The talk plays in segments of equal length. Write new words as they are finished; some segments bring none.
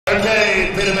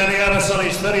McKay, Peter Maniatis on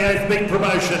his 38th big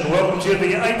promotion. Welcome to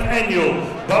the 8th annual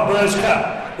Bob Rose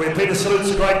Cup, where Peter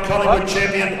salutes a great Collingwood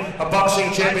champion, a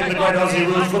boxing champion, the great Aussie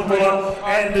rules footballer,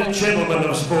 and a gentleman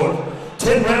of sport.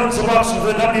 10 rounds of boxing for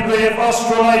the WBF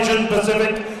Australasian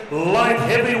Pacific Light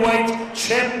Heavyweight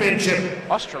Championship.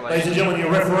 Australasian. Ladies and gentlemen,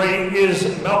 your referee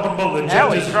is Malcolm Butler.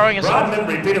 Now he's throwing us Brian off.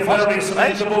 Membry, Peter Flaherty,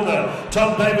 Samantha Bulner,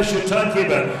 Tom Davis, your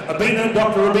timekeeper. Abino,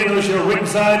 Dr. Rubino is your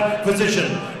ringside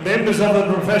physician. Members of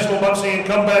the Professional Boxing and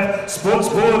Combat Sports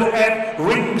Board at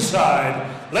ringside.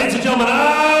 Ladies and gentlemen,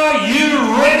 are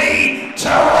you ready to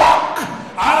rock?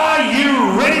 Are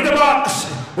you ready to box?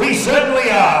 We certainly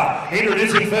are.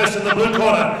 Introducing first in the blue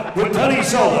corner with Tony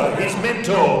Solder, his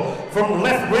mentor from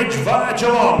Lethbridge via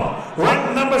Geelong.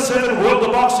 Ranked number 7 World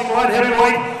of Boxing Light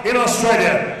Heavyweight in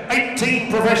Australia.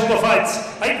 18 professional fights,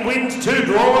 8 wins, 2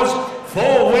 draws,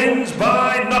 4 wins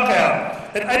by knockout.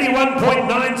 At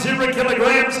 81.90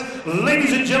 kilograms,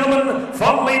 ladies and gentlemen,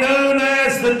 fondly known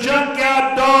as the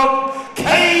Junkyard Dog,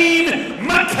 Kane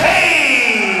McKay.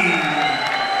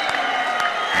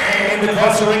 And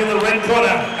across the ring in the red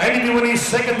corner, aiming to win his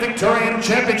 2nd Victorian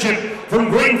Championship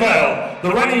from Greenvale,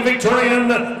 the reigning Victorian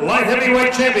light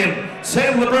heavyweight champion,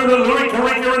 Sam Labruda Louis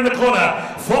Karika in the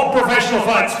corner. 4 professional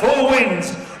fights, 4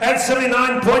 wins at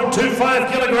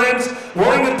 79.25 kilograms,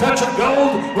 wearing a touch of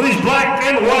gold with his black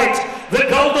and white. The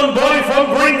golden boy from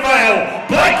Greenvale,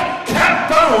 Blake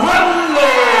Caparello.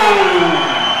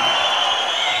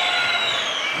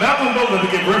 Malcolm Butler to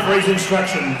give referees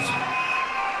instructions.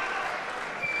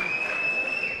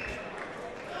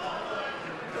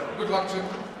 Good luck, Jim.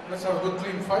 Let's have a good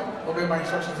clean fight. Obey my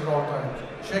instructions at all times.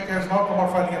 Shake hands now, come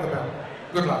on fighting at the bell.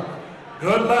 Good luck.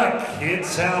 Good luck.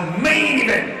 It's our main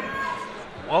event.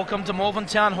 Welcome to Malvern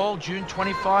Town Hall, June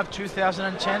 25,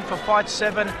 2010 for Fight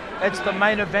 7. It's the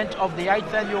main event of the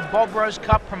 8th annual Bob Rose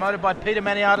Cup promoted by Peter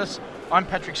Maniatis. I'm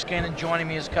Patrick Scannon, joining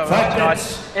me as co-host tonight,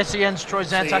 SEN's Troy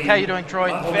Zantak. How are you doing, Troy?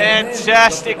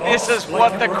 Fantastic. This is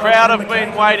what the crowd have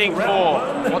been waiting for.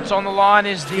 What's on the line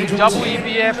is the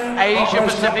WBF Asia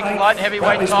Pacific Light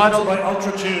Heavyweight title.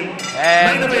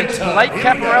 And it's Blake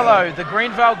Caparello, the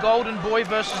Greenvale Golden Boy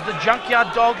versus the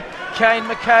Junkyard Dog, Kane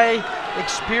McKay.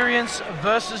 Experience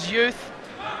versus youth.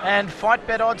 And fight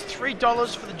bet odds,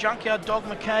 $3 for the Junkyard Dog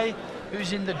McKay,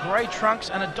 who's in the grey trunks,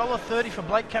 and $1.30 for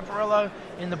Blake Caparello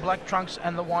in the black trunks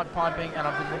and the white piping. And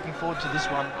I've been looking forward to this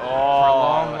one for a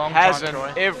long, long time,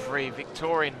 Troy. Every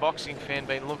Victorian boxing fan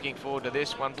been looking forward to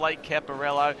this one? Blake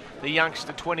Caparello, the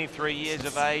youngster, 23 years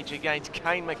of age, against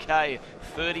Kane McKay,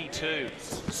 32.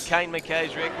 Kane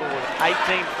McKay's record,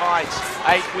 18 fights,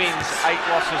 8 wins, 8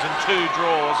 losses and 2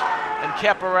 draws. And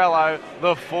Caparello,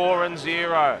 the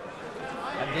 4-0.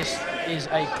 And this is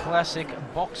a classic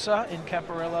boxer in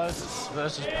Caparello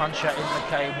versus puncher in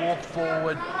McKay. Walk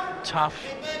forward, tough,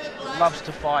 loves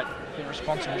to fight, been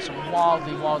responsible for some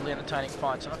wildly, wildly entertaining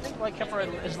fights. And I think Blake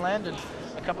Caparello has landed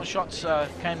a couple of shots,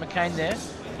 Kane McKay there,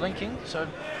 blinking. So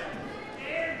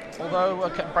although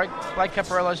Blake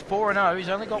Caparello's 4-0, he's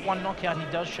only got 1 knockout. He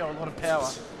does show a lot of power.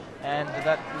 And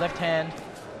that left hand,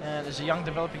 there's a young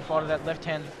developing fighter, that left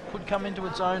hand could come into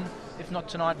its own, if not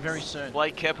tonight, very soon.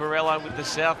 Blake Caparello with the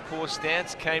southpaw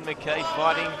stance, Kane McKay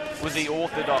fighting with the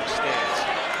orthodox stance.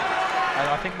 And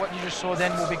I think what you just saw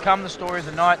then will become the story of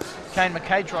the night. Kane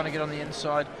McKay trying to get on the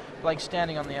inside, Blake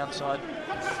standing on the outside.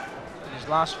 In his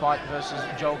last fight versus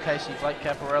Joel Casey, Blake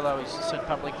Caparello, he's said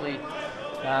publicly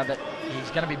that he's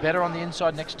going to be better on the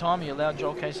inside next time. He allowed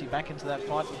Joel Casey back into that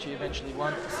fight, which he eventually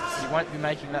won. He won't be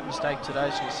making that mistake today,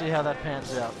 so we'll see how that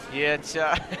pans out. Yeah, it's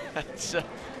a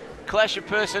clash of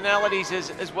personalities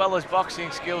as well as boxing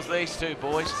skills, these two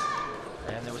boys.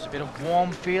 And there was a bit of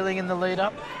warm feeling in the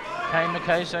lead-up. Kane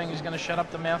McKay saying he's going to shut up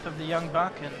the mouth of the young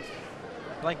buck, and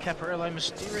Blake Caparello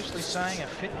mysteriously saying a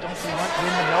fit donkey won't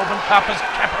win the Melbourne Cup as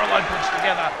Caparello puts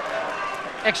together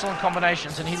excellent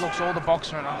combinations, and he looks all the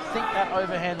boxer, and I think that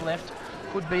overhand left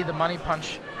could be the money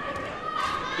punch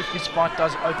if this fight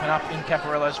does open up in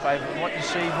Caparello's favour. And what you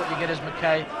see, what you get is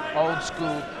McKay, old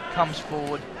school, comes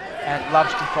forward and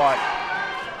loves to fight.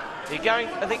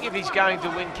 I think if he's going to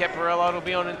win, Caparello, it'll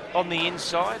be on the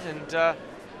inside, and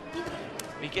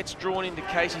he gets drawn into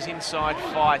Casey's inside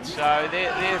fight. So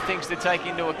they're things to take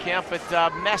into account, but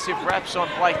massive raps on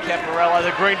Blake Caparello, the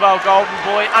Greenvale Golden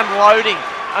Boy,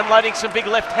 unloading some big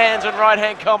left hands and right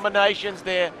hand combinations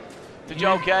there to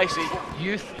Joel Casey.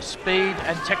 Youth, speed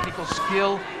and technical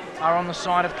skill are on the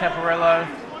side of Caparello,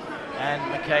 and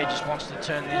McKay just wants to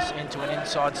turn this into an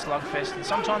inside slugfest, and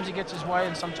sometimes he gets his way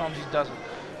and sometimes he doesn't.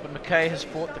 But McKay has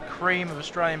fought the cream of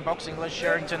Australian boxing: Les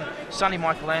Sherrington, Sonny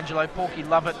Michelangelo, Porky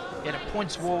Lovett. He had a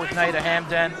points war with Nader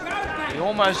Hamdan. He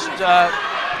almost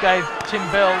gave Tim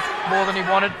Bell more than he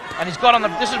wanted, and he's got on the,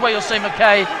 this is where you'll see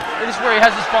McKay, this is where he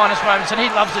has his finest moments, and he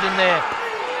loves it in there.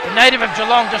 The native of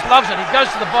Geelong just loves it. He goes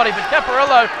to the body, but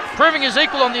Caparello proving his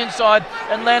equal on the inside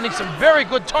and landing some very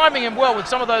good timing and well with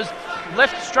some of those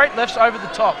straight lefts over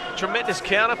the top. Tremendous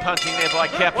counter punching there by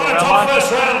Caparello.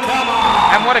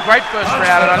 And what a great first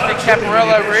round. And I think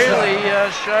Caparello really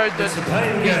showed that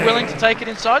he's willing to take it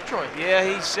inside, Troy. Yeah,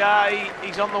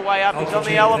 he's on the way up. He's on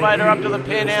the elevator up to the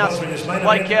penthouse.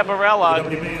 Blake Caparello.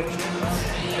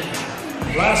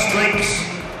 Last drinks,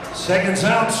 seconds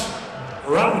out,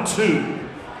 round 2.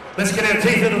 Let's get our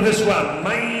teeth into this one,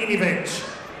 main event. It's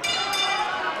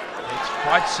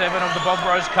fight 7 of the Bob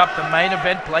Rose Cup, the main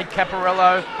event. Blake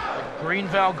Caparello, the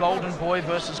Greenvale Golden Boy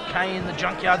versus Kane, the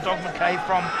Junkyard Dog McKay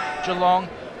from Geelong.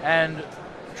 And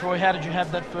Troy, how did you have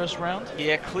that first round?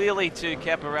 Yeah, clearly to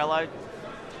Caparello.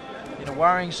 In a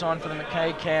worrying sign for the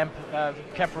McKay camp,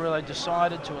 Caparello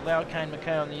decided to allow Kane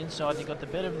McKay on the inside. He got the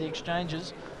better of the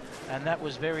exchanges, and that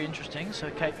was very interesting. So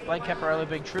Blake Caparello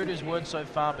being true to his word so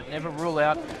far, but never rule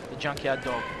out the Junkyard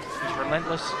Dog. He's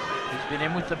relentless, he's been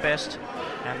in with the best,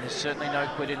 and there's certainly no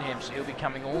quit in him, so he'll be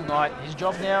coming all night. His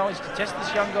job now is to test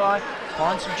this young guy,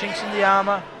 find some chinks in the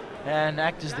armour, and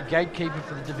act as the gatekeeper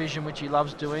for the division, which he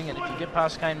loves doing. And if you get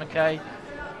past Kane McKay,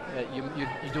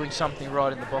 you're doing something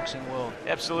right in the boxing world.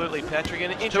 Absolutely, Patrick.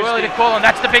 And too early to call, and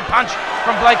that's the big punch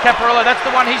from Blake Caparello. That's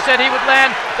the one he said he would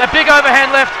land. That big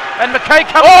overhand left, and McKay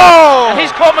comes up, and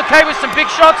he's caught McKay with some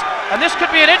big shots, and this could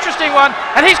be an interesting one.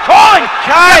 And he's calling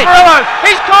Caparello.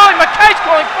 He's calling. McKay's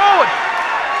calling forward.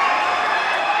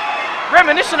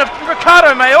 Reminiscent of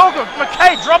Ricardo Mayorga,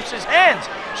 McKay drops his hands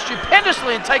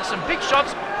stupendously and takes some big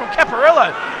shots from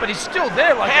Caparello, but he's still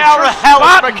there like how a the hell is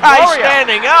Spartan McKay warrior,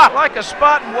 standing up? like a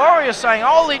Spartan warrior saying,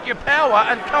 I'll eat your power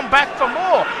and come back for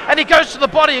more. And he goes to the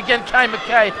body again, Kane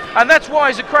McKay, and that's why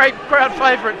he's a great crowd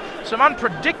favourite. Some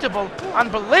unpredictable,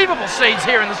 unbelievable scenes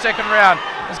here in the second round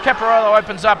as Caparello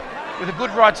opens up with a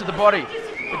good right to the body.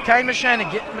 But Kane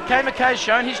McKay's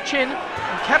showing his chin,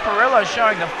 and Caparello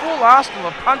showing the full arsenal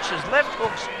of punches, left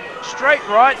hooks, straight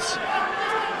rights.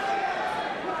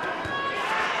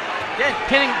 Again,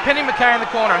 pinning McKay in the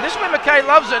corner. And this is where McKay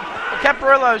loves it. But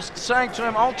Caparello's saying to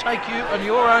him, I'll take you on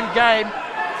your own game,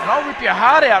 and I'll rip your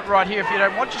heart out right here if you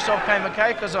don't want yourself, Kane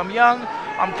McKay, because I'm young,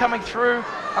 I'm coming through,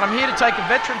 and I'm here to take a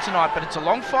veteran tonight. But it's a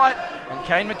long fight, and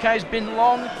Kane McKay's been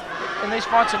long in these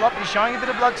fights a lot, but he's showing a bit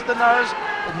of blood to the nose,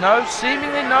 but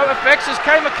seemingly no effects as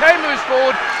Kane McKay moves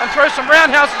forward and throws some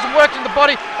roundhouses and works in the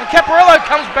body, and Caparello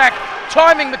comes back,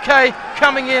 timing McKay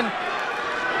coming in.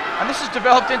 And this has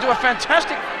developed into a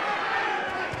fantastic...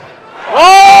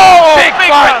 Oh, big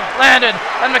fight landed,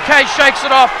 and McKay shakes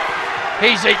it off.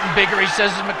 He's eaten bigger, he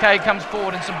says, as McKay comes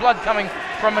forward, and some blood coming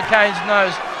from McKay's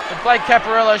nose. But Blake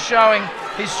Caparello showing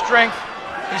his strength,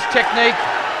 his technique,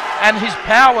 and his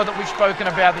power that we've spoken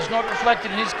about. It's not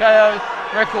reflected in his KO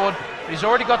record, but he's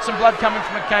already got some blood coming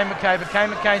from Kane McKay. But Kane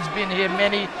McKay's been here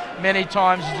many, many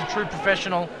times. He's a true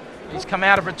professional. He's come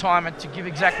out of retirement to give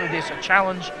exactly this, a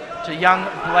challenge to young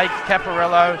Blake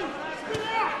Caparello.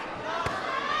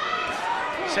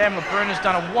 Sam LeBrun has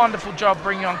done a wonderful job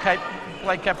bringing on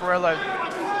Blake Caparello.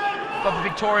 Got the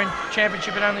Victorian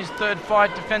Championship in only his third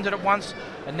fight, defended it once,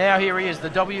 and now here he is, the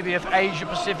WBF Asia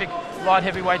Pacific Light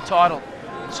Heavyweight title.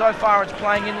 And so far it's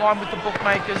playing in line with the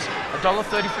bookmakers, $1.30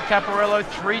 for Caparello,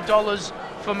 $3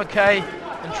 for McKay.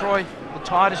 And Troy, the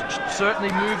tide has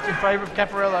certainly moved in favour of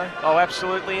Caparello. Oh,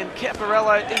 absolutely, and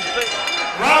Caparello,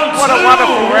 What a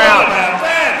wonderful round.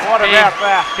 What about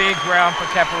that? Big round for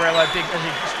Caparello, big as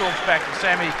he stalks back. And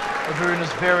Sammy LeBrun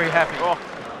is very happy. Oh.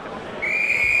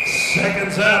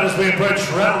 Seconds out as we approach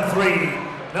round 3.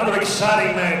 Another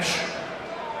exciting match.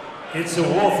 It's a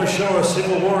war for sure, a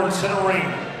civil war in center ring.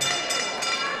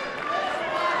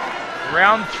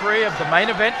 Round 3 of the main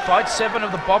event, fight 7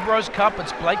 of the Bob Rose Cup.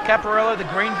 It's Blake Caparello, the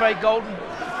Green Bay Golden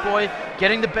Boy,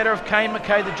 getting the better of Kane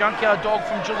McKay, the Junkyard Dog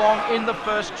from Geelong, in the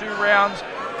first 2 rounds.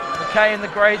 McKay in the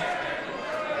grey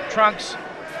trunks,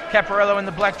 Caparello in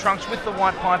the black trunks with the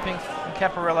white piping. And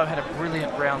Caparello had a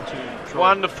brilliant round 2.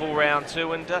 Wonderful round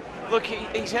 2, and look,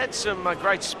 he's had some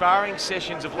great sparring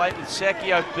sessions of late with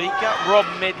Sakio Bika, Rob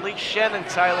Medley, Shannon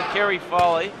Taylor, Kerry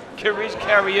Foley, Kariz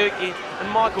Kariuki, and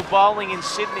Michael Bowling in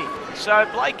Sydney. So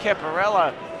Blake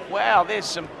Caparello, wow, there's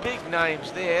some big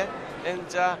names there, and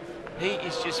he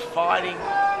is just fighting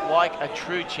like a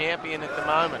true champion at the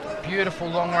moment. Beautiful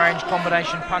long-range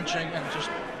combination punching and just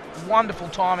wonderful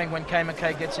timing when Kane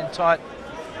McKay gets in tight.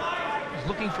 He's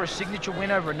looking for a signature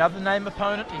win over another name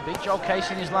opponent. He beat Joel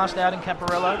Casey in his last outing,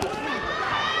 Caparello.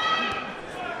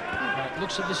 And it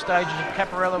looks at this stage as if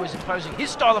Caparello is imposing his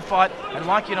style of fight and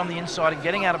liking it on the inside and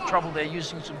getting out of trouble there,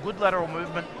 using some good lateral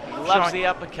movement. Loves the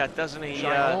uppercut, doesn't he?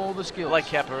 Showing all the skills. Like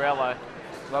Caparello.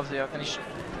 Loves the uppercut. And he's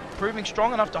proving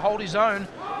strong enough to hold his own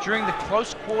during the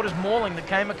close quarters mauling that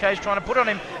Kane McKay is trying to put on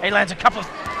him. He lands a couple of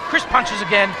crisp punches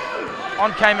again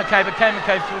on Kane McKay, but Kane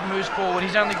McKay moves forward.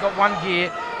 He's only got one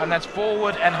gear, and that's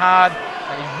forward and hard,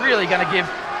 and he's really going to give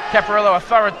Caparello a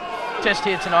thorough test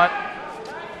here tonight.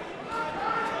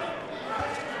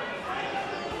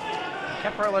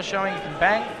 Caparello showing he can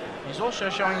bang. He's also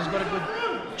showing he's got a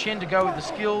good chin to go with the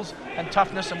skills and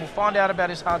toughness, and we'll find out about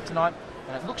his heart tonight.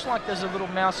 And it looks like there's a little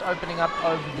mouse opening up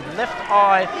over the left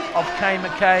eye of Kane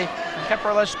McKay. And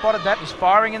Caparello spotted that. He's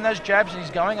firing in those jabs, and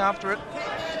he's going after it.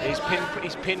 He's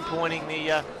pinpointing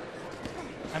the...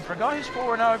 And for a guy who's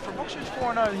 4-0, for a boxer who's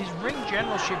 4-0, his ring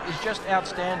generalship is just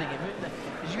outstanding.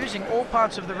 He's using all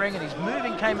parts of the ring, and he's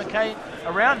moving Kane McKay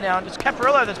around now. And it's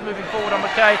Caparello that's moving forward on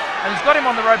McKay, and he's got him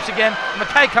on the ropes again.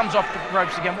 McKay comes off the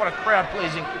ropes again. What a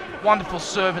crowd-pleasing, wonderful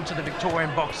servant to the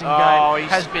Victorian boxing game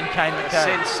has been Kane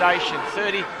McKay. Sensation.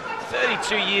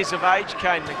 32 years of age,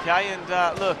 Kane McKay,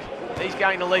 and look, he's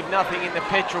going to leave nothing in the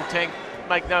petrol tank.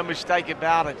 Make no mistake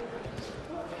about it.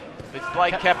 But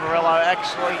Blake Caparello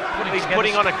actually, he's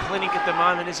putting on a clinic at the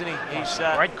moment, isn't he? He's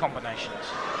great combinations.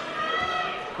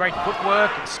 Great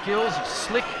footwork and skills. He's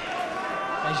slick.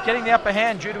 And he's getting the upper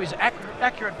hand due to his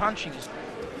accurate punching.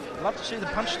 I'd love to see the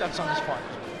punch stats on this fight.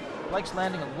 Blake's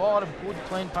landing a lot of good,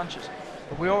 clean punches.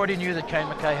 But we already knew that Kane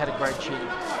McKay had a great chin.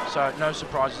 So no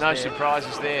surprises there. No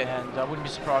surprises there. And I wouldn't be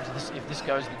surprised if this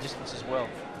goes the distance as well.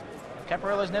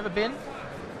 Caparello's never been.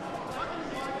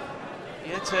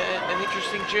 Yeah, it's an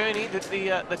interesting journey,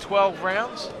 the 12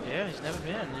 rounds. Yeah, he's never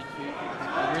been. You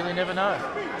really never know.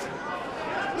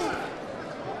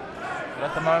 But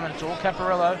at the moment, it's all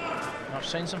Caparello. And I've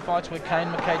seen some fights where Kane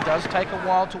McKay does take a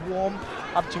while to warm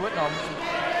up to it. And I'm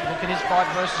looking at his fight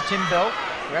versus Tim Bell.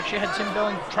 We actually had Tim Bell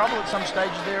in trouble at some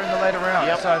stages there in the later rounds.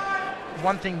 Yep. So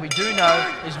one thing we do know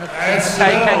is McKay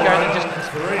can go the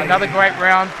distance. Another great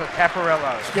round for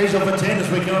Caparello. Schedule for 10 as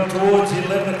we come towards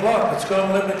 11 o'clock. It's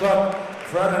gone 11 o'clock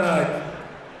Friday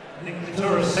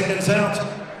night. Seconds out,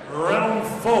 round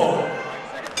 4.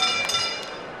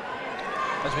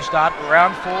 As we start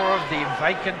round 4 of the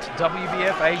vacant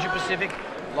WBF Asia Pacific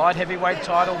light heavyweight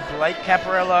title, Blake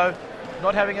Caparello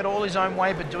not having it all his own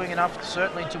way, but doing enough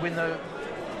certainly to win the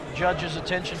judges'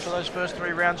 attention for those first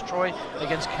 3 rounds, Troy,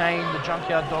 against Kane, the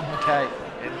Junkyard Dog McKay.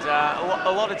 And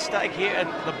a lot at stake here, and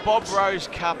the Bob Rose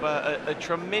Cup, a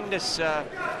tremendous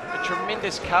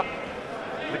cup.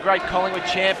 The great Collingwood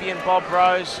champion Bob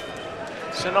Rose,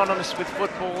 synonymous with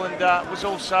football, and was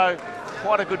also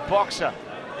quite a good boxer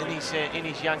in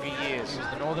his younger years. He was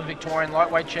the Northern Victorian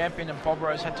lightweight champion, and Bob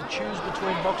Rose had to choose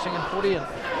between boxing and footy, and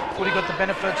footy got the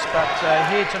benefits. But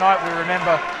here tonight we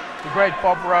remember the great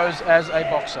Bob Rose as a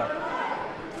boxer.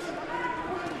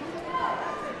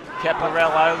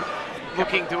 Caparello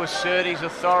looking to assert his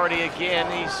authority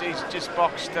again. He's just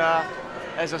boxed,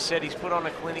 as I said, he's put on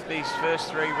a clinic these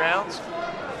first 3 rounds.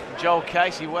 Joel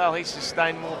Casey, well, he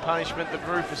sustained more punishment than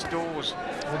Rufus Dawes.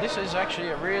 Well, this is actually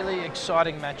a really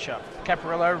exciting matchup.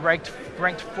 Caparello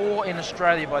ranked 4 in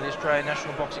Australia by the Australian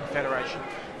National Boxing Federation.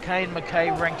 Kane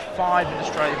McKay ranked 5 in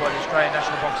Australia by the Australian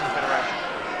National Boxing Federation.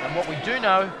 And what we do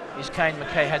know is Kane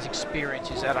McKay has experience.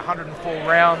 He's had 104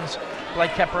 rounds.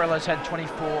 Blake Caparello's had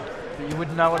 24. But you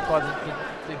would know it by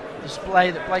the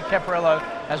display that Blake Caparello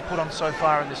has put on so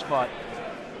far in this fight.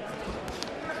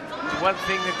 One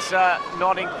thing that's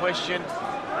not in question,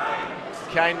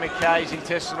 Kane McKay's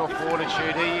intestinal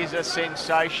fortitude. He is a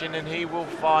sensation, and he will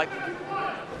fight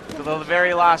to the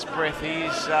very last breath. He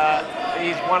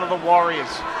is one of the warriors.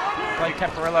 Blake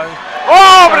Caparello.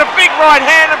 Oh, but a big right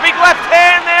hand, a big left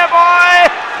hand there by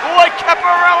Blake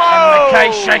Caparello. And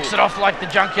McKay shakes it off like the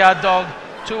Junkyard Dog.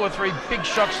 2 or 3 big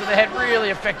shots to the head,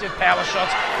 really effective power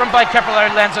shots from Blake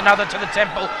Caparello. Lands another to the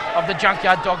temple of the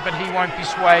Junkyard Dog, but he won't be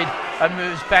swayed and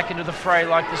moves back into the fray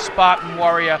like the Spartan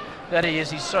warrior that he is.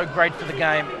 He's so great for the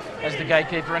game as the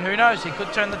gatekeeper, and who knows, he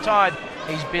could turn the tide.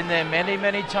 He's been there many,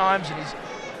 many times, and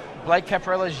Blake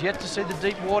Caparello's yet to see the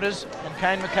deep waters, and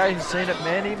Kane McKay has seen it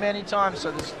many, many times.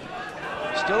 So there's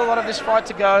still a lot of this fight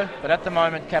to go, but at the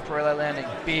moment, Caparello landing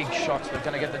big shots that are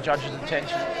going to get the judges'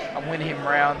 attention and win him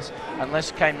rounds,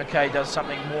 unless Kane McKay does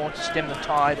something more to stem the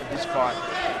tide of this fight.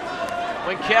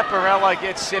 When Caparello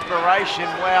gets separation,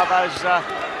 wow, those...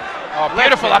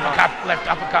 beautiful left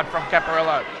uppercut from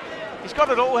Caparello. He's got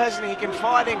it all, hasn't he? He can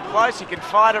fight in close, he can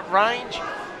fight at range.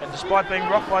 And despite being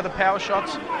rocked by the power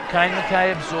shots, Kane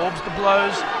McKay absorbs the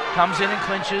blows, comes in and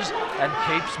clinches, and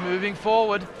keeps moving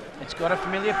forward. It's got a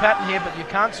familiar pattern here, but you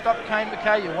can't stop Kane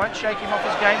McKay. You won't shake him off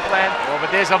his game plan. Well,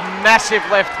 but there's a massive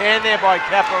left hand there by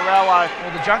Caparello.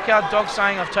 Well, the Junkyard Dog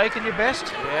saying, I've taken your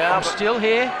best. Yeah, I'm still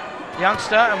here,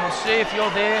 youngster, and we'll see if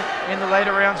you're there in the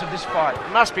later rounds of this fight.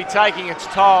 It must be taking its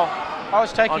toll. I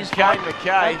was taking his Kane fight.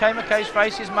 McKay. Kane McKay's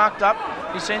face is marked up.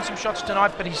 He's seen some shots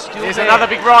tonight, but he's still There's there. another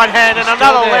big right hand and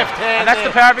another left hand. And that's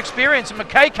the power of experience. And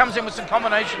McKay comes in with some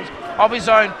combinations of his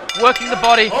own, working the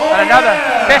body. And another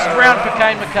best round for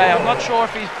Kane McKay. I'm not sure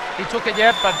if he took it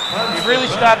yet, but he really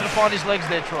started to find his legs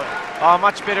there, Troy. Oh,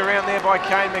 much better round there by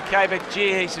Kane McKay, but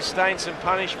gee, he sustained some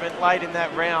punishment late in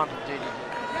that round.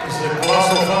 This is a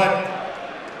colossal fight.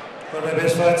 One of our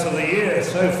best fights of the year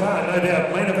so far, no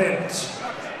doubt. Main event.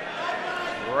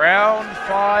 Round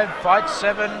 5, fight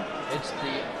 7. It's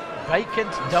the vacant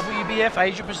WBF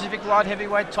Asia Pacific Light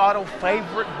Heavyweight title.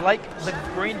 Favourite Blake, the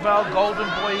Greenvale Golden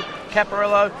Boy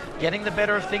Caparello, getting the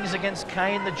better of things against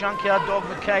Kane, the Junkyard Dog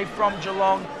McKay from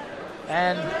Geelong.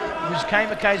 And it was Kane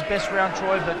McKay's best round,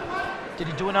 Troy, but did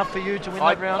he do enough for you to win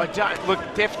that round? I don't, look,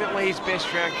 definitely his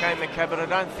best round, Kane McKay, but I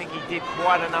don't think he did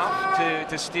quite enough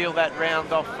to steal that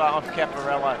round off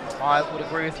Caparello. I would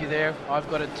agree with you there. I've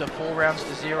got it 4 rounds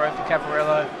to 0 for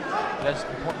Caparello. That's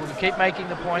the point. We'll keep making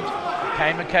the point.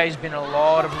 Kane McKay's been a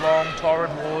lot of long,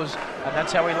 torrid wars, and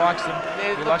that's how he likes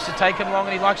them. He likes to take them long,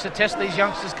 and he likes to test these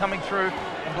youngsters coming through.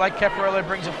 And Blake Caparello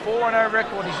brings a 4-0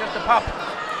 record. He's just a pup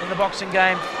in the boxing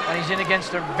game, and he's in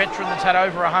against a veteran that's had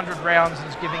over 100 rounds and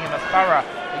is giving him a thorough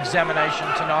examination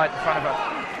tonight in front of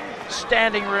a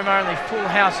standing room only full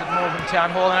house at Malvern Town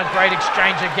Hall, and a great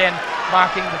exchange again,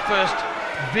 marking the first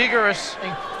vigorous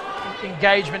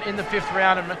engagement in the 5th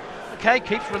round. And McKay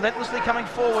keeps relentlessly coming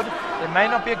forward. There may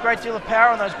not be a great deal of power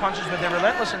on those punches, but they're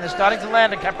relentless and they're starting to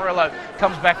land, and Caparello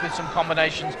comes back with some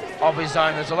combinations of his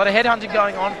own. There's a lot of headhunting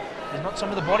going on. There's not some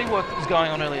of the body work that was going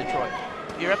on earlier, Troy.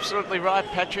 You're absolutely right,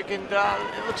 Patrick, and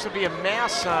it looks to be a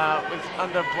mouse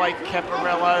under Blake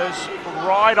Caparello's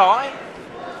right eye.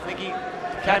 I think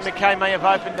Kane McKay may have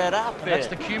opened that up there. That's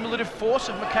the cumulative force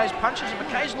of McKay's punches, and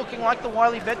McKay's looking like the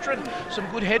wily veteran. Some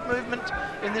good head movement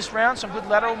in this round, some good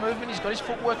lateral movement. He's got his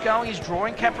footwork going. He's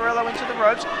drawing Caparello into the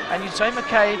ropes, and you'd say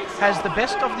McKay has the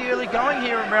best of the early going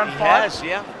here in round 5. Yes,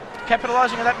 yeah.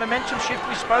 Capitalising on that momentum shift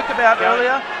we spoke about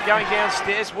earlier. Going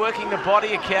downstairs, working the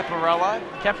body of Caparello.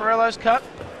 Caparello's cut.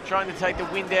 Trying to take the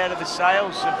wind out of the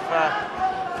sails of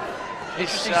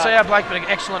Interesting to see how Blake, but an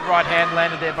excellent right hand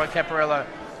landed there by Caparello.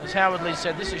 As Howard Lee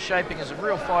said, this is shaping as a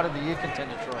real fight of the year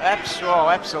contender, Troy.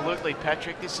 Absolutely,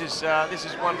 Patrick. This is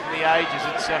one for the ages.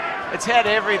 It's had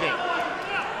everything.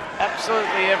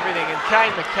 Absolutely everything. And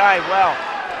Kane McKay, well.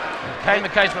 Kane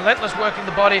McKay's relentless working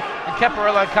the body, and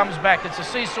Caparello comes back. It's a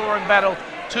seesawing battle,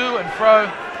 to and fro.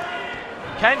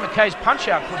 Kane McKay's punch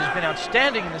output has been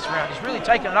outstanding in this round. He's really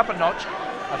taken it up a notch.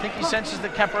 I think he senses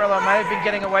that Caparello may have been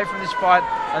getting away from this fight,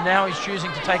 and now he's choosing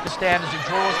to take a stand as he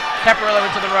draws Caparello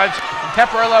into the ropes. And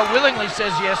Caparello willingly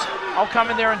says, yes, I'll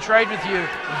come in there and trade with you,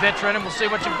 veteran, and we'll see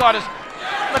what you've got. As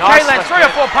McKay lands 3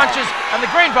 or 4 punches, and the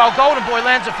Greenvale Golden Boy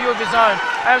lands a few of his own.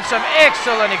 And some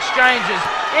excellent exchanges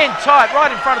in tight,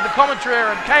 right in front of the commentary,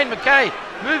 and Kane McKay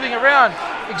moving around,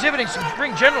 exhibiting some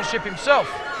ring generalship himself.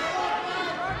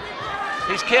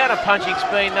 His counter-punching's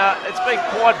been, it's been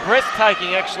quite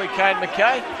breathtaking, actually, Kane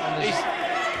McKay. He's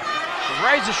a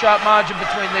razor-sharp margin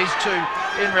between these two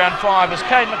in round 5, as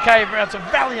Kane McKay mounts a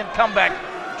valiant comeback,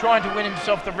 trying to win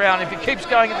himself the round. If he keeps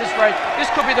going at this rate,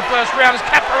 this could be the first round, as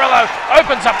Caparello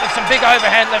opens up with some big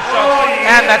overhand left shots,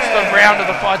 and that's the round of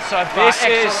the fight so far. This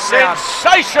is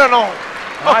sensational!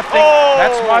 I think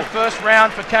that's my first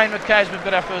round for Kane McKay, as we've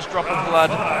got our first drop of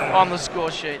blood on the score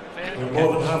sheet. We're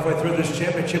more than halfway through this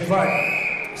championship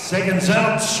fight. Seconds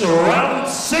out, round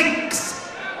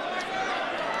 6.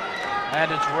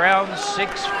 And it's round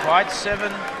 6, fight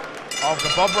 7 of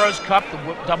the Bob Rose Cup, the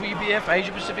WBF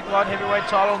Asia Pacific Light Heavyweight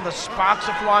title, and the sparks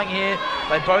are flying here.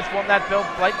 They both want that belt.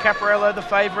 Blake Caparello, the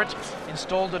favourite,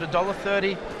 installed at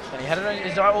 $1.30, and he had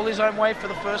it all his own way for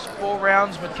the first 4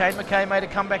 rounds, but Kane McKay made a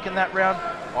comeback in that round.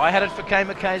 I had it for Kane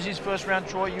McKay as his first round.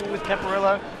 Troy, you were with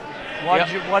Caparello. Why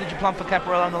did you plump for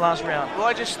Caparello in the last round? Well,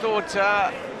 I just thought,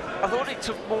 I thought he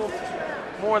took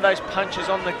more of those punches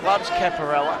on the gloves,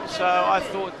 Caparello, so I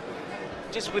thought,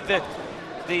 just with the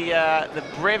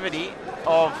brevity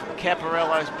of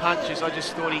Caparello's punches, I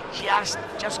just thought he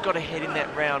just got ahead in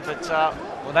that round. But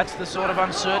well, that's the sort of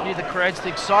uncertainty that creates the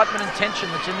excitement and tension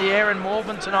that's in the air in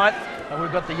Malvern tonight. And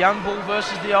we've got the young bull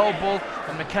versus the old bull,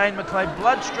 and Kane McKay,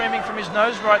 blood streaming from his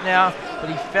nose right now, but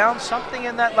he found something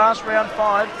in that last round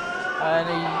 5, and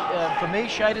he, for me,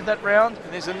 shaded that round.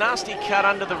 And there's a nasty cut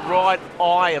under the right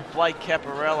eye of Blake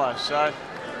Caparello, so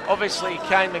obviously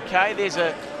Kane McKay,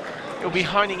 he'll be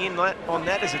honing in on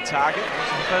that as a target. This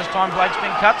is the first time Blake's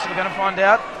been cut, so we're going to find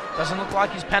out. Doesn't look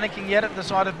like he's panicking yet at the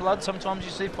sight of blood. Sometimes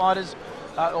you see fighters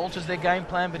alters their game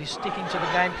plan, but he's sticking to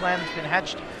the game plan that's been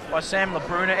hatched by Sam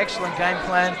LaBruna. Excellent game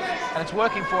plan, and it's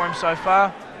working for him so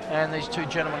far. And these two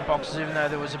gentlemen boxers, even though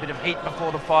there was a bit of heat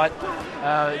before the fight,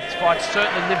 this fight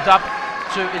certainly lived up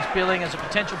to its billing as a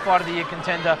potential Fight of the Year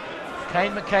contender.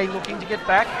 Kane McKay looking to get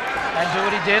back and do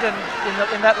what he did, and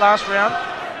in that last round,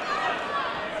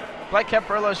 Blake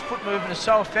Caparello's foot movement is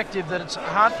so effective that it's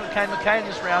hard for Kane McKay in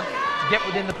this round to get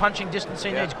within the punching distance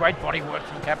he needs. Great body work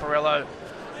from Caparello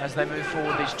as they move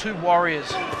forward. These two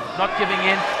warriors not giving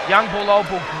in. Young bull, old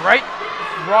bull. Great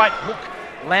right hook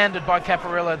landed by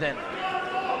Caparello then.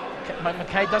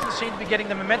 McKay doesn't seem to be getting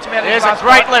the momentum out of his last There's a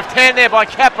great fight. left hand there by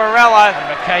Caparello.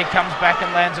 And McKay comes back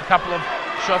and lands a couple of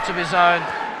shots of his own.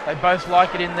 They both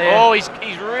like it in there. Oh, he's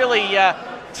really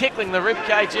tickling the rib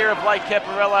cage here of Blake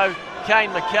Caparello. Kane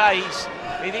McKay,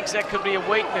 he thinks that could be a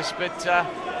weakness, but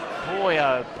boy,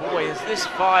 oh boy, has this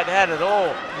fight had it all.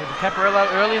 Yeah,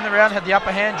 Caparello early in the round had the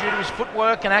upper hand due to his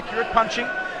footwork and accurate punching,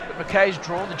 but McKay's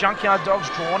drawn, the Junkyard Dog's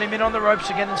drawn him in on the ropes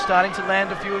again and starting to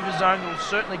land a few of his own. Will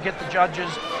certainly get the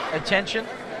judges' attention,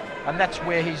 and that's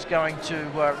where he's going to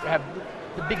have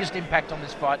the biggest impact on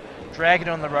this fight. Drag it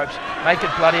on the ropes, make it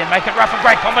bloody and make it rough. A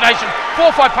great combination. 4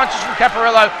 or 5 punches from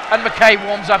Caparello, and McKay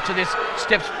warms up to this,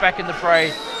 steps back in the fray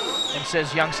and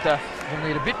says, youngster, you'll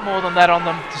need a bit more than that on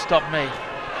them to stop me.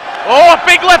 Oh, a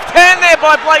big left hand there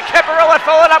by Blake Caparello,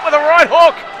 followed up with a right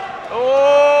hook.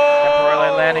 Oh!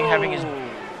 Caparello landing, having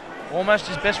almost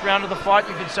his best round of the fight,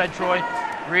 you could say, Troy.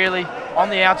 Really, on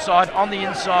the outside, on the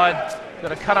inside,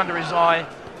 got a cut under his eye.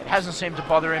 It hasn't seemed to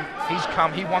bother him. He's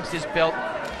come, he wants this belt,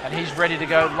 and he's ready to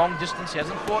go long distance. He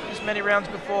hasn't fought this many rounds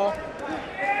before.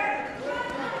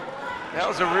 That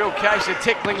was a real case of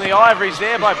tickling the ivories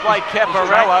there by Blake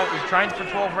Caparello. He's trained for a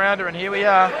 12-rounder, and here we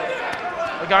are.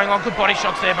 We're going on. Good body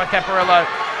shots there by Caparello,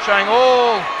 showing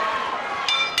all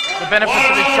the benefits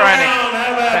of his training.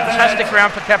 Fantastic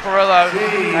round for Caparello,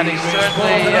 and he's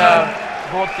certainly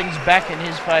brought things back in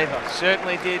his favour.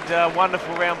 Certainly did.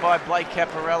 Wonderful round by Blake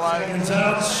Caparello. Second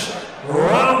touch,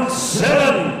 round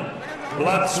 7.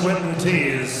 Blood, sweat and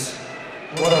tears.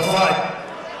 What a fight.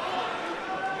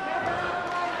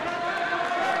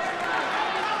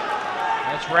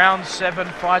 That's round 7,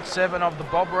 fight 7 of the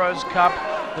Bob Rose Cup.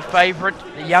 The favourite,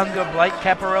 the younger Blake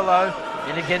Caparello,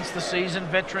 in against the seasoned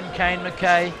veteran Kane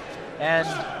McKay. And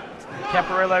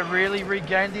Caparello really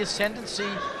regained the ascendancy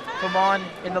for mine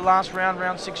in the last round,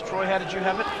 round 6. Troy, how did you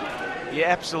have it? Yeah,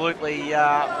 absolutely.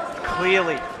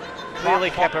 Clearly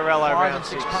Caparello 5 round and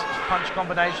 6 6. punch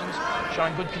combinations,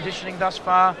 showing good conditioning thus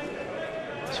far.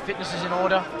 His fitness is in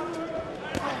order.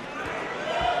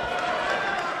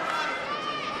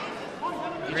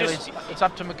 Really, it's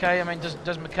up to McKay. I mean,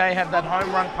 does McKay have that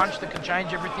home run punch that can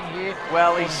change everything here?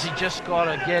 Well, he just got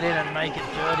to get in and make it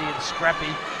dirty and scrappy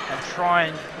and try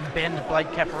and bend Blake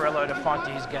Caparello to fight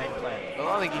to his game plan. Well,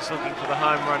 I think he's looking for the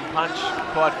home run punch,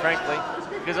 quite frankly,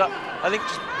 because I think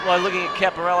just by looking at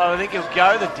Caparello, I think he'll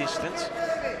go the distance.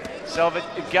 So if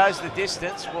it goes the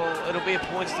distance, well, it'll be a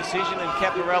points decision, and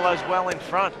Caparello's well in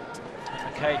front.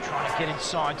 McKay trying to get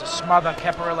inside to smother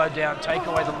Caparello down, take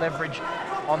away the leverage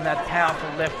on that powerful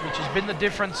left, which has been the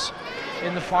difference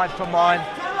in the fight for mine.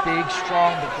 Big,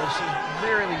 strong, but there's some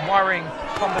really worrying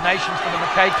combinations for the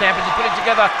McKay camp as he put it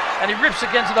together, and he rips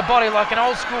against the body like an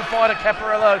old school fighter.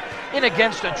 Caparello in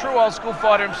against a true old school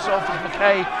fighter himself as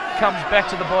McKay comes back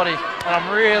to the body, and I'm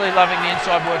really loving the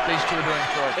inside work these two are doing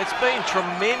for it. It's been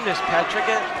tremendous, Patrick.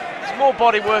 It's more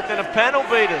body work than a panel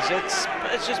beaters. It's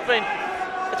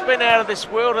been out of this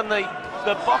world, and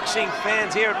the boxing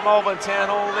fans here at Malvern Town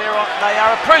Hall, they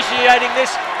are appreciating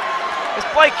this as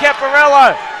Blake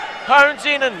Caparello hones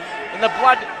in and the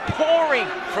blood pouring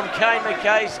from Kane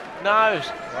McKay's nose.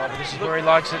 Oh, but this is where he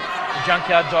likes it. The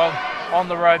Junkyard Dog on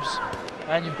the ropes.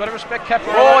 And you've got to respect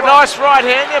Caparello. Oh, nice right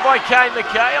hand there by Kane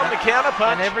McKay on the counter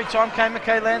punch. And every time Kane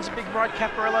McKay lands a big right,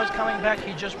 Caparello's coming back.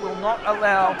 He just will not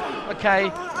allow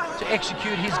McKay to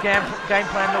execute his game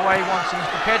plan the way he wants. And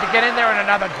he's prepared to get in there, and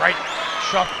another great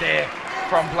shot there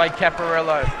from Blake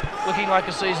Caparello. Looking like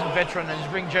a seasoned veteran in his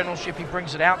ring generalship, he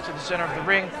brings it out to the centre of the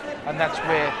ring, and that's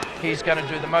where he's going to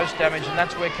do the most damage, and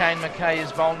that's where Kane McKay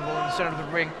is vulnerable, in the centre of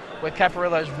the ring, where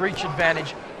Caparello's reach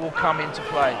advantage will come into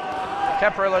play.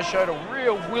 Caparello showed a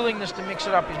real willingness to mix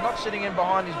it up. He's not sitting in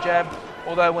behind his jab,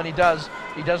 although when he does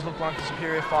look like a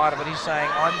superior fighter, but he's saying,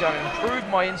 I'm going to improve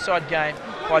my inside game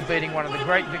by beating one of the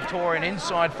great Victorian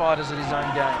inside fighters at his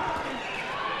own game.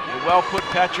 Well put,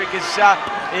 Patrick, as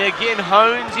he again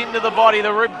hones into the body,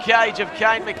 the rib cage of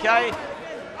Kane McKay.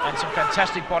 and some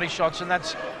fantastic body shots, and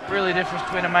that's really the difference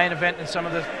between a main event and some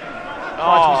of the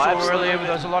fights we saw earlier, where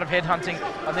there was a lot of head hunting,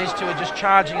 and these two are just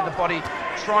charging at the body,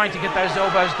 trying to get those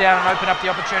elbows down and open up the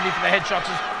opportunity for the head shots.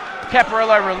 As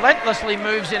Caparello relentlessly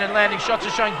moves in and landing shots,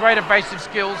 are showing great evasive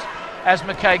skills as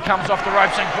McKay comes off the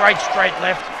ropes, and great straight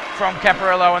left from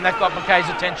Caparello, and that got McKay's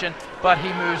attention, but he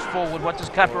moves forward. What does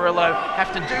Caparello have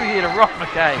to do here to rock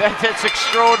McKay? That's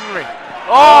extraordinary.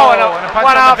 Oh, and a punch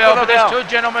on the bell, but there's two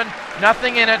gentlemen,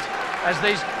 nothing in it, as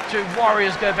these two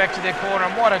warriors go back to their corner,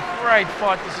 and what a great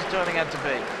fight this is turning out to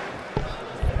be.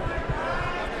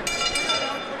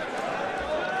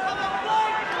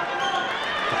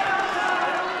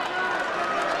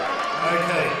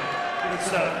 Okay, good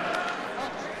stuff.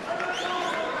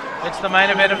 It's the main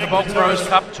event of the Bob Bros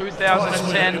Cup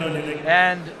 2010,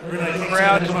 and the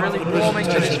crowd is really warming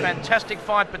to this fantastic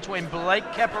fight between Blake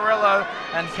Caparello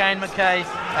and Kane McKay,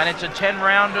 and it's a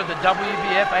 10-rounder. The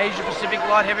WBF Asia Pacific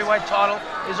Light Heavyweight title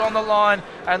is on the line,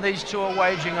 and these two are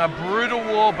waging a brutal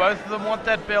war. Both of them want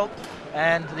that belt,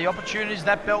 and the opportunities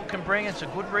that belt can bring. It's a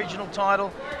good regional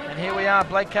title, and here we are,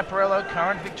 Blake Caparello,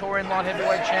 current Victorian Light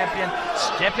Heavyweight champion,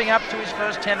 stepping up to his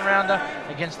first 10-rounder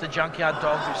against the Junkyard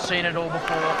Dog, who's seen it all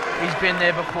before. He's been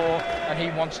there before, and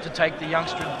he wants to take the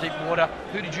youngster into deep water.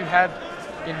 Who did you have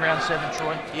in round 7,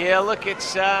 Troy? Yeah, look,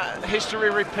 it's history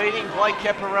repeating. Blake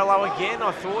Caparello again,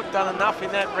 I thought, done enough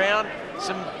in that round.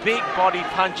 Some big body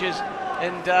punches,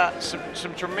 and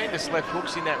some tremendous left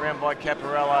hooks in that round by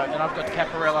Caparello. And I've got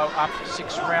Caparello up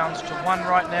 6 rounds to 1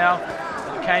 right now.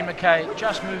 And Kane McKay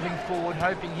just moving forward,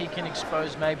 hoping he can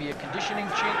expose maybe a conditioning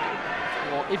chink,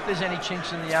 or if there's any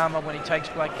chinks in the armour when he takes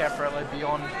Blake Caparello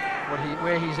beyond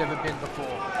where he's ever been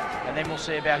before. And then we'll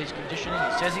see about his conditioning.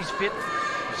 He says he's fit.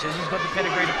 He says he's got the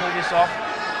pedigree to pull this off.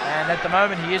 And at the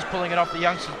moment he is pulling it off. The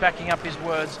youngster's backing up his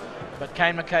words. But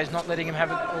Kane McKay's not letting him have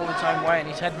it all its own way, and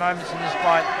he's had moments in this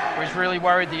fight where he's really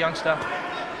worried the youngster.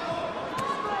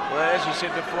 Well, as you said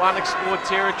before, unexplored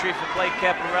territory for Blake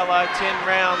Caparello, 10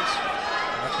 rounds.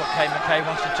 And that's what Kane McKay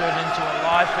wants to turn into, a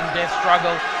life and death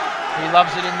struggle. He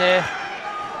loves it in there.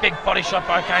 Big body shot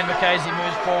by Kane McKay as he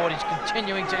moves forward. He's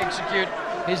continuing to execute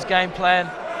his game plan.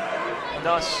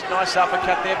 Nice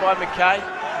uppercut there by McKay.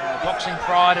 Boxing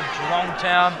pride of Geelong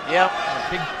Town. Yep. A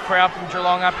big crowd from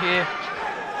Geelong up here.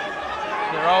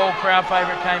 Their old crowd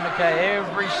favourite, Kane McKay.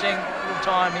 Every single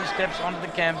time he steps onto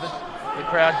the canvas, the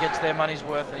crowd gets their money's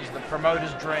worth. He's the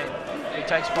promoter's dream. He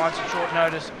takes fights at short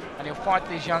notice, and he'll fight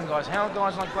these young guys. How are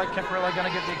guys like Blake Caparello going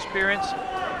to get the experience?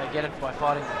 They get it by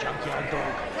fighting the Junkyard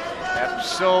Dog.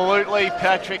 Absolutely,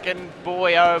 Patrick, and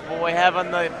boy, oh boy,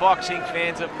 haven't the boxing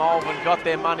fans at Malvern got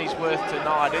their money's worth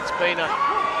tonight. It's been a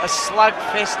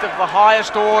slugfest of the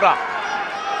highest order.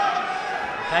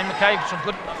 Kane McKay, some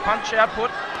good punch output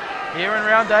here in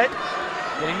round 8,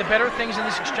 getting the better of things in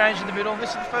this exchange in the middle.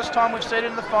 This is the first time we've seen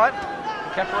it in the fight.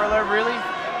 Caparello really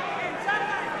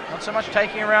not so much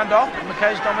taking a round off, but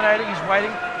McKay's dominating. He's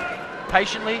waiting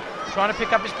patiently, trying to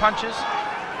pick up his punches.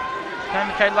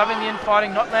 Kane McKay loving the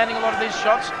infighting, not landing a lot of these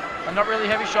shots, and not really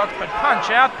heavy shots, but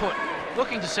punch output.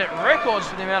 Looking to set records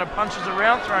for the amount of punches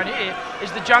around thrown here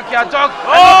is the Junkyard Dog. And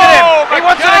look at him, he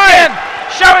wants it again.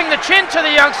 Showing the chin to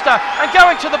the youngster and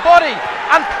going to the body.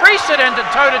 Unprecedented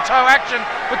toe-to-toe action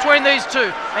between these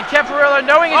two. And Caparello,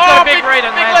 knowing he's got a big read,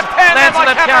 and lands a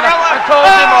left counter and calls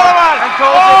him on. And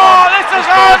calls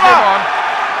him on.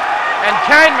 And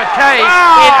Kane McKay,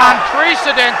 in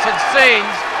unprecedented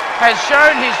scenes, has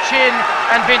shown his chin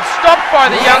and been stopped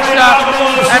by the youngster.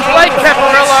 And Blake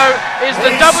Caparello is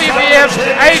the WBF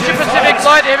Asia Pacific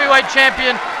Light Heavyweight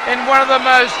Champion in one of the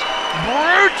most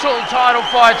brutal title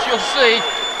fights you'll see.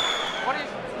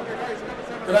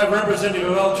 Could I have representative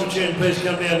of Ultra Chin please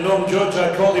come down? Norm George,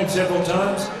 I called him several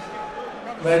times.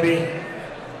 Maybe,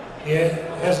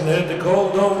 hasn't heard the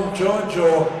call. Norm George,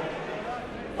 or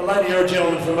a lady or a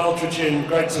gentleman from Ultra Chin,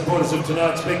 great supporters of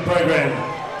tonight's big program.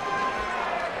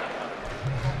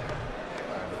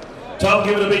 Tom,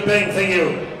 give it a big bang, thank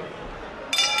you.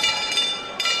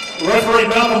 Referee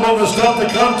Malvern will stop the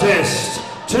contest.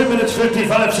 2 minutes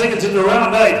 55 seconds into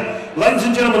round 8. Ladies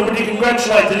and gentlemen, would you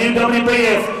congratulate the new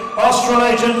WBF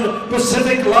Australasian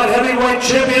Pacific Light Heavyweight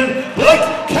Champion, Blake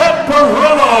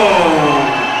Caparello.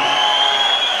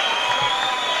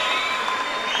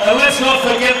 And let's not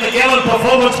forget the gallant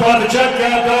performance by the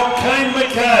Junkyard Dog, Kane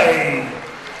McKay.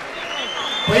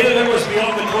 Peter, that was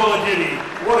beyond the call of duty.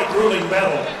 What a grueling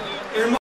battle.